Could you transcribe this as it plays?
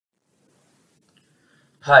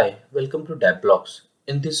Hi, welcome to DAPP Blocks.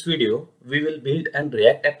 In this video, we will build an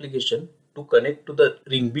React application to connect to the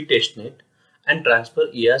Ringby testnet and transfer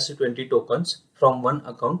ERC-20 tokens from one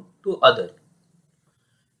account to other.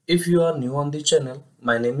 If you are new on the channel,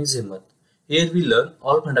 my name is Himmat. Here we learn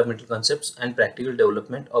all fundamental concepts and practical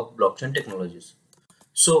development of blockchain technologies.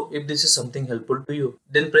 So if this is something helpful to you,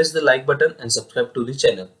 then press the like button and subscribe to the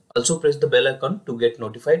channel. Also press the bell icon to get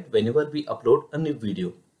notified whenever we upload a new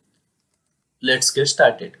video. Let's get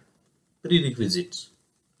started. Prerequisites.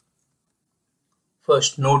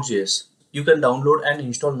 First, Node.js. You can download and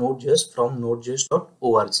install Node.js from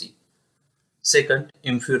nodejs.org. Second,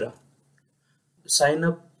 Infura. Sign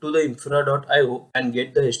up to the infura.io and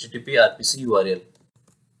get the HTTP RPC URL.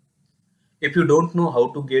 If you don't know how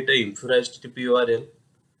to get a Infura HTTP URL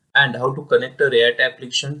and how to connect a React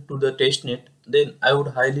application to the testnet, then I would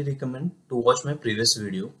highly recommend to watch my previous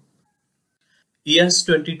video.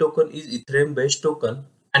 ERC-20 token is Ethereum based token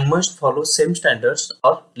and must follow same standards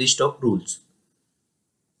or list of rules.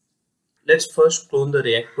 Let's first clone the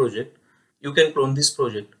React project. You can clone this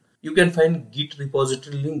project. You can find Git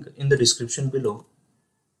repository link in the description below.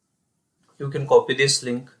 You can copy this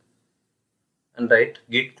link and write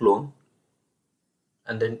git clone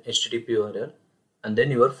and then HTTP URL and then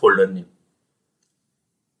your folder name.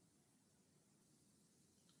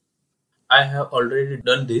 I have already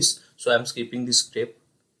done this, so I am skipping this step.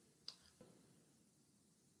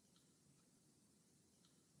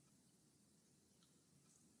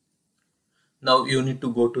 Now you need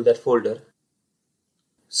to go to that folder,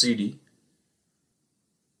 cd.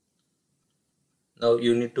 Now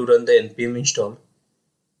you need to run the npm install.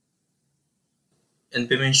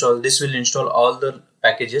 Npm install, this will install all the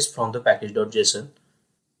packages from the package.json.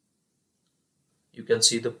 You can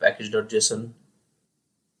see the package.json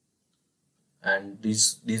and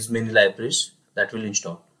these many libraries that will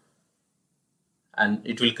install, and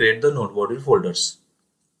it will create the node module folders.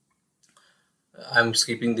 I'm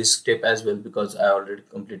skipping this step as well because I already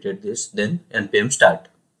completed this. Then npm start.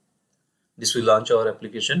 This will launch our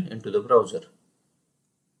application into the browser.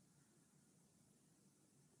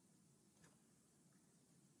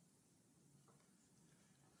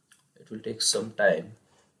 It will take some time.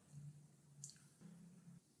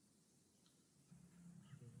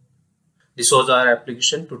 This was our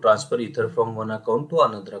application to transfer Ether from one account to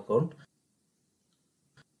another account.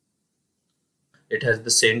 It has the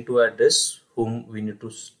send to address whom we need to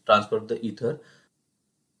transfer the Ether,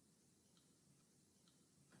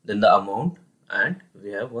 then the amount, and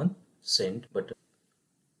we have one send button.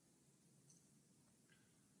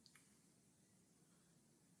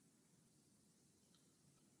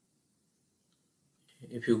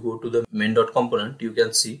 If you go to the main.component, you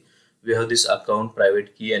can see we have this account,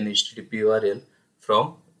 private key, and HTTP URL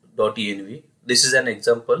from .env. This is an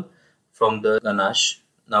example from the Ganache.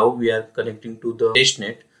 Now we are connecting to the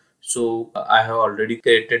testnet. So I have already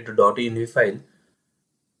created the .env file.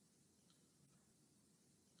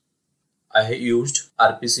 I have used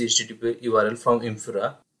RPC HTTP URL from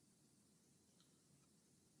Infura.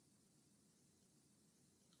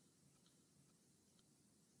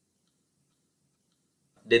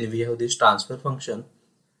 Then we have this transfer function.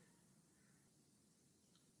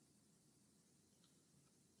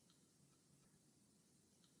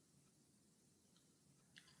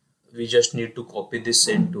 We just need to copy this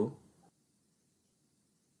send to.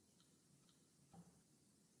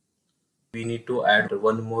 We need to add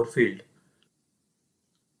one more field,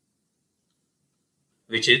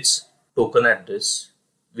 which is token address.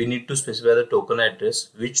 We need to specify the token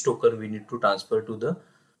address, which token we need to transfer to the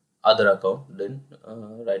other account. Then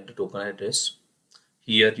write the token address.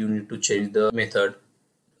 Here you need to change the method.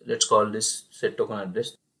 Let's call this set token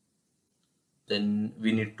address. Then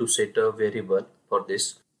we need to set a variable for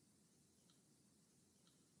this.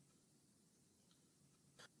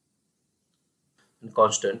 And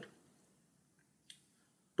constant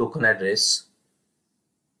token address,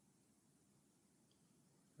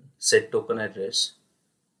 set token address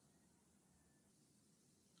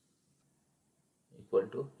equal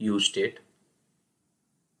to use state.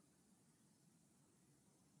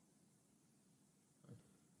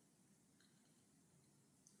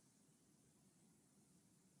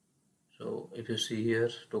 So if you see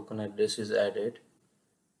here, token address is added.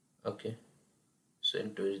 Okay,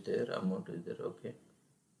 send to is there, amount is there. Okay,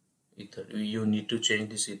 Ether, you need to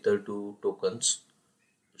change this Ether to tokens.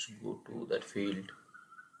 Just go to that field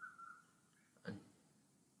and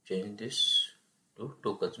change this to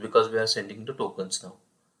tokens because we are sending the tokens now.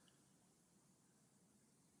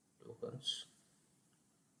 Tokens,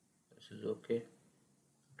 this is okay.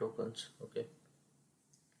 Tokens, okay.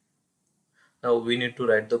 Now we need to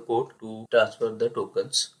write the code to transfer the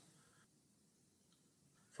tokens.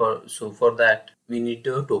 For that we need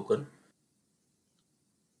a token.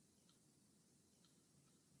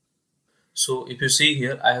 So if you see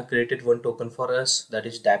here, I have created one token for us, that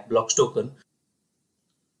is DAPP blocks token.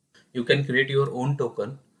 You can create your own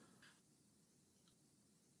token.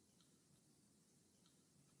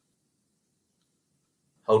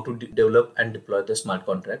 How to develop and deploy the smart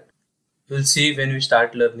contract. You will see when we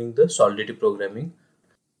start learning the Solidity programming.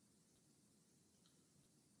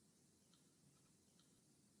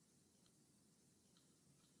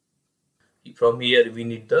 From here we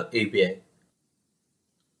need the API.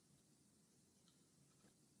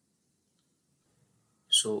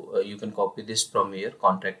 So you can copy this from here,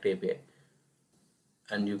 contract API,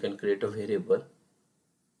 and you can create a variable.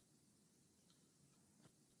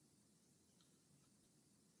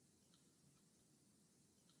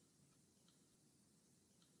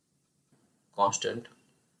 Constant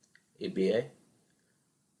API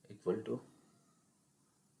equal to,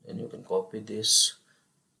 then you can copy this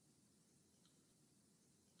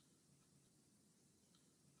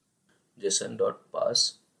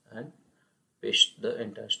JSON.pass and paste the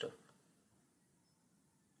entire stuff.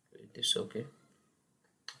 This okay,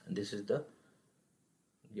 and this is the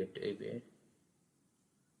get API,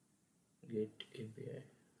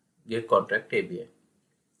 get contract API.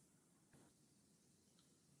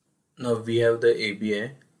 Now we have the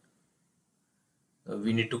API.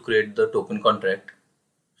 We need to create the token contract.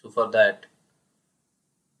 So for that,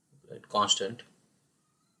 write constant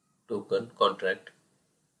token contract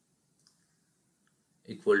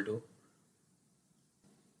equal to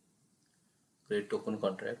create token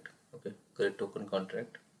contract. Okay, create token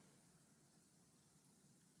contract.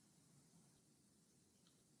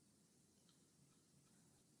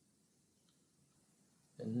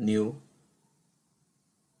 And new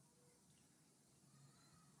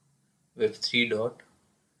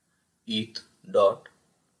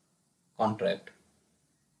web3.eth.contract.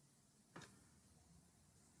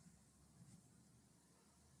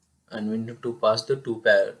 And we need to pass the two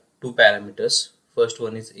parameters. First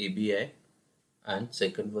one is ABI and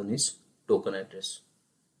second one is token address.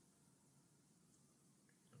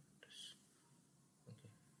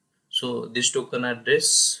 So this token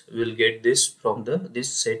address will get this from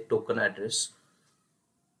this set token address,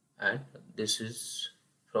 and this is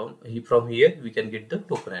from here we can get the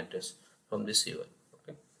token address from this UI.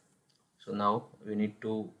 Okay. So now we need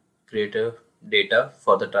to create a data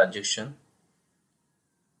for the transaction.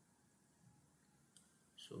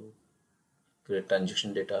 So create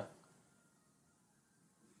transaction data,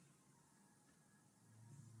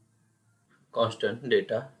 constant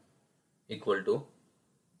data equal to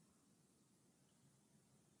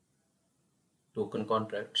token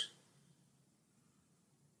contracts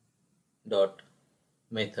dot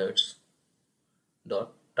methods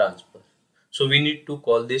dot transfer. So we need to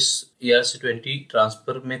call this ERC-20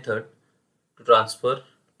 transfer method to transfer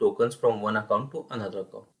tokens from one account to another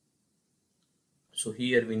account. So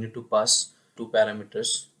here we need to pass two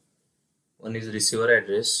parameters. One is receiver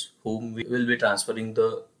address, whom we will be transferring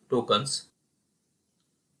the tokens,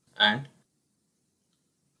 and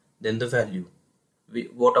then the value,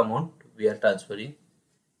 what amount we are transferring,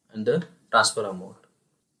 and the transfer amount.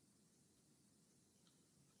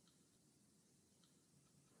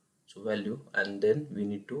 So value, and then we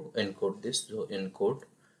need to encode this. So encode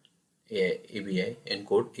ABI,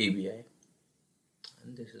 encode ABI,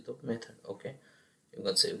 and this is the method. Okay, you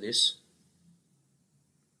can save this.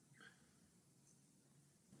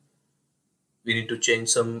 We need to change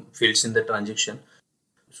some fields in the transaction.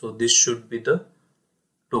 So this should be the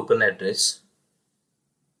token address.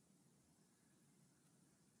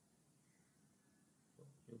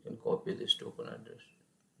 You can copy this token address.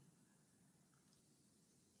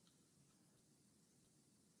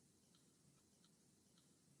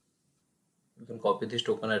 You can copy this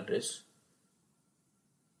token address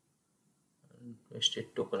and paste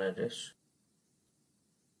it token address.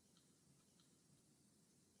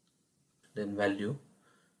 Then value.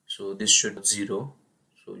 So this should be 0.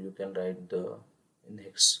 So you can write the in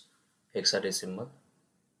hexadecimal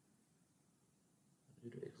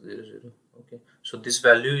 0x00. Okay. So this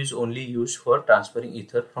value is only used for transferring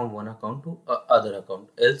ether from one account to other account.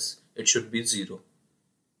 Else it should be 0.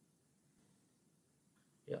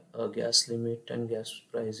 Yeah, gas limit and gas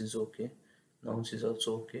price is okay. Nouns is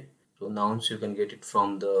also okay. So nouns you can get it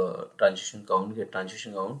from the transaction count, get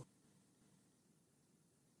transaction count.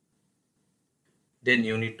 Then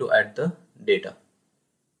you need to add the data.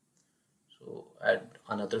 So add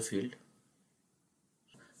another field,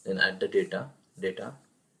 then add the data,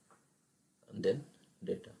 and then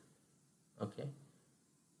data, Okay,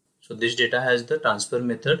 so this data has the transfer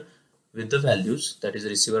method with the values, that is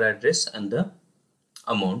receiver address and the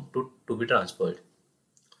amount to be transferred.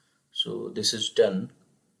 So this is done.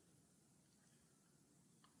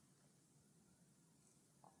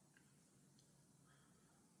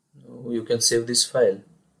 Now you can save this file,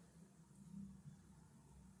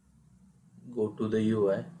 go to the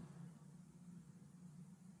UI.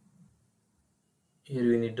 Here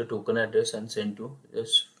we need the token address and send to.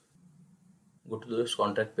 Just go to this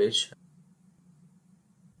contract page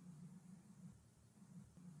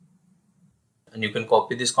and you can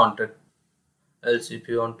copy this contract. Else if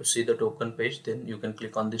you want to see the token page, then you can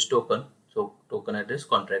click on this token. So token address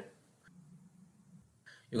contract,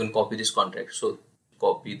 you can copy this contract. So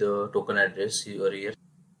copy the token address here,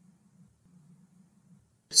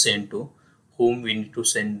 send to whom we need to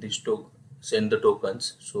send this to send the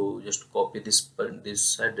tokens. So just copy this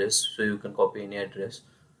address. So you can copy any address.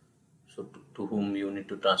 So to whom you need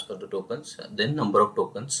to transfer the tokens, then number of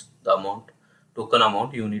tokens, the amount, token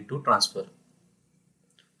amount you need to transfer.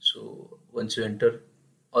 So once you enter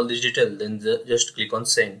all this detail, then just click on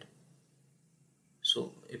send.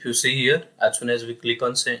 So if you see here, as soon as we click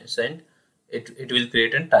on send, it will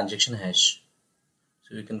create a transaction hash.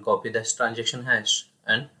 So we can copy this transaction hash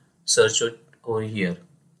and search it over here.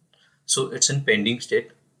 So it's in pending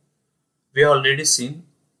state. We have already seen,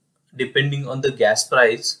 depending on the gas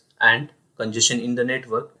price and congestion in the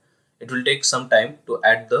network, it will take some time to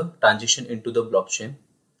add the transaction into the blockchain,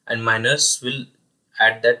 and miners will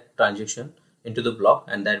add that transaction into the block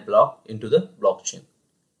and that block into the blockchain.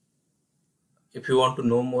 If you want to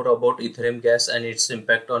know more about Ethereum gas and its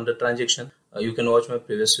impact on the transaction, you can watch my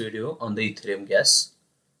previous video on the Ethereum gas.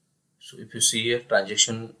 So if you see here,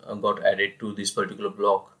 transaction got added to this particular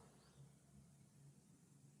block.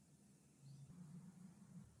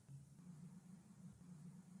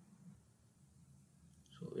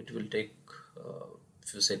 So it will take a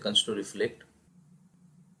few seconds to reflect.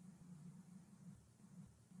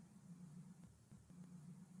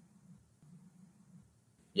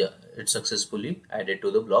 Yeah, it's successfully added to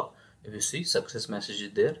the block. If you see, success message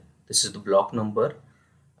is there. This is the block number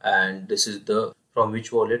and this is the from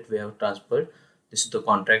which wallet we have transferred. This is the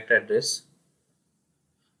contract address,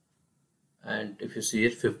 and if you see here,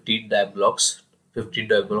 50 DAPP blocks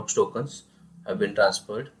tokens have been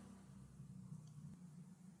transferred.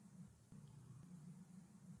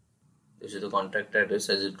 This is the contract address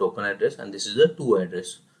as a token address, and this is the to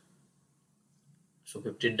address. So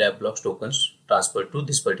 50 DAPP blocks tokens transferred to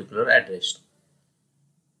this particular address.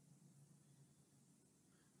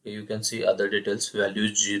 Here you can see other details. Value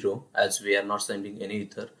is 0 as we are not sending any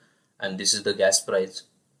ether, and this is the gas price.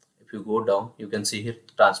 If you go down, you can see here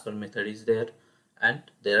transfer method is there, and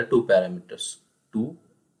there are two parameters, to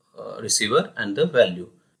receiver and the value.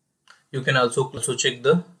 You can also check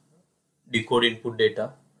the decode input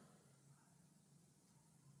data.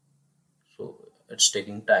 So it's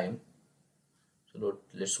taking time. So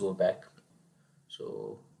let's go back.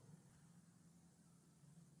 So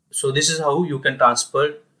this is how you can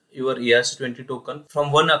transfer your ERC-20 token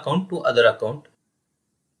from one account to other account.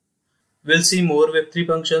 We'll see more Web3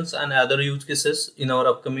 functions and other use cases in our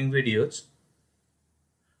upcoming videos.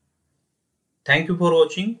 Thank you for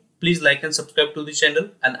watching. Please like and subscribe to the channel,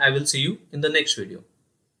 and I will see you in the next video.